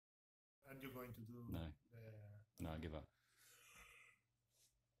going to do? No. No, I give up.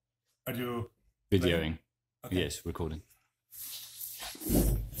 Are you videoing? Okay. Yes, recording.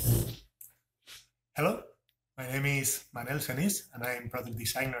 Hello, my name is Manels and I am product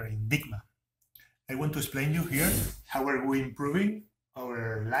designer in Dygma. I want to explain you here how are we improving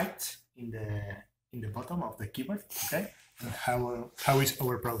our lights in the bottom of the keyboard, okay? And how is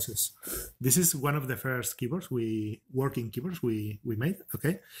our process. This is one of the first keyboards working keyboards we made,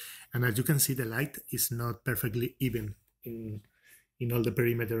 okay? And as you can see, the light is not perfectly even in all the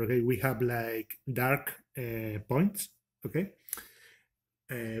perimeter, okay? We have like dark points, okay?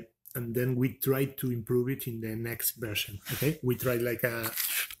 And then we try to improve it in the next version, okay? We tried like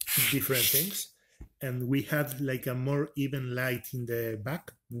different things, and we had like a more even light in the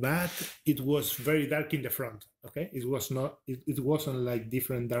back, but it was very dark in the front, okay? It wasn't like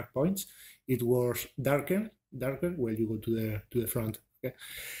different dark points. It was darker when you go to the front, okay?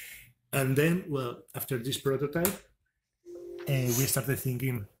 And then, well, after this prototype, we started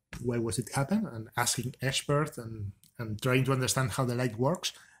thinking why was it happen, and asking experts and trying to understand how the light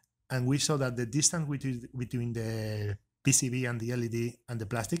works. And we saw that the distance between the PCB and the LED and the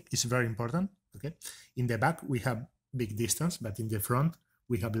plastic is very important, okay? In the back, we have big distance, but in the front,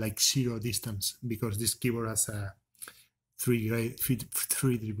 we have like 0 distance because this keyboard has a 3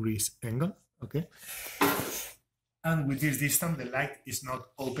 degrees angle, okay? And with this distance, the light is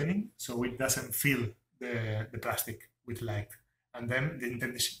not opening, so it doesn't fill the plastic with light. And then the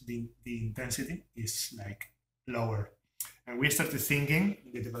intensity is like lower. And we started thinking,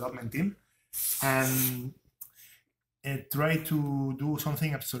 the development team, and try to do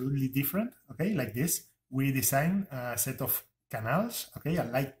something absolutely different, okay, like this. We designed a set of canals, okay,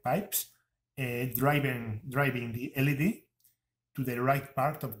 and light pipes, driving the LED to the right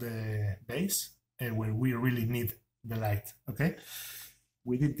part of the base where we really need the light, okay.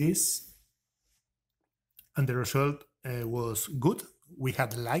 We did this, and the result was good. We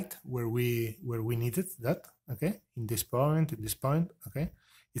had light where we needed that, okay, in this point, okay.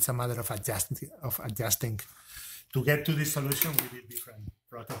 It's a matter of adjusting. To get to this solution, we did different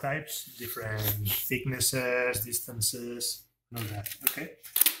prototypes, different thicknesses, distances, and all that, okay.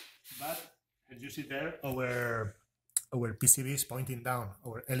 But as you see there, our PCB is pointing down,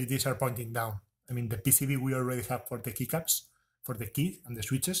 our LEDs are pointing down. I mean, the PCB we already have for the keycaps, for the keys and the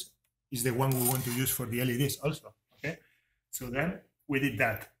switches, is the one we want to use for the LEDs also, okay. So then we did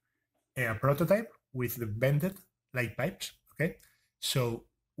that, a prototype with the bended light pipes, okay. So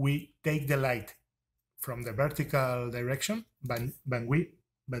we take the light from the vertical direction, but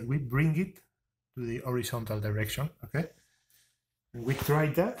we bring it to the horizontal direction, okay. And we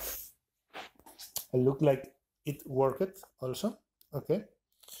tried that. It looked like it worked also, okay.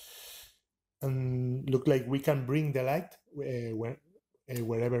 And look like we can bring the light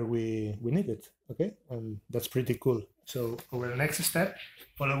wherever we need it, okay. And that's pretty cool. So our next step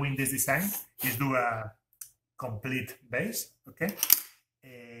following this design is do a complete base, okay,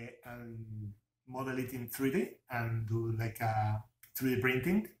 and model it in 3D and do like a 3D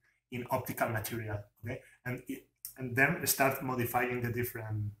printing in optical material, okay, and then start modifying the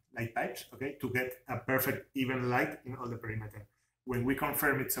different light pipes, okay, to get a perfect even light in all the perimeter. When we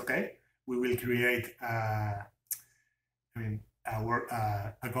confirm it's okay, we will create a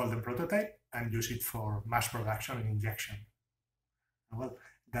golden prototype and use it for mass production and injection. Well,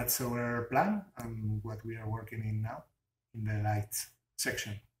 that's our plan and what we are working in now in the lights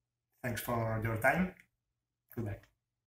section. Thanks for your time. Goodbye.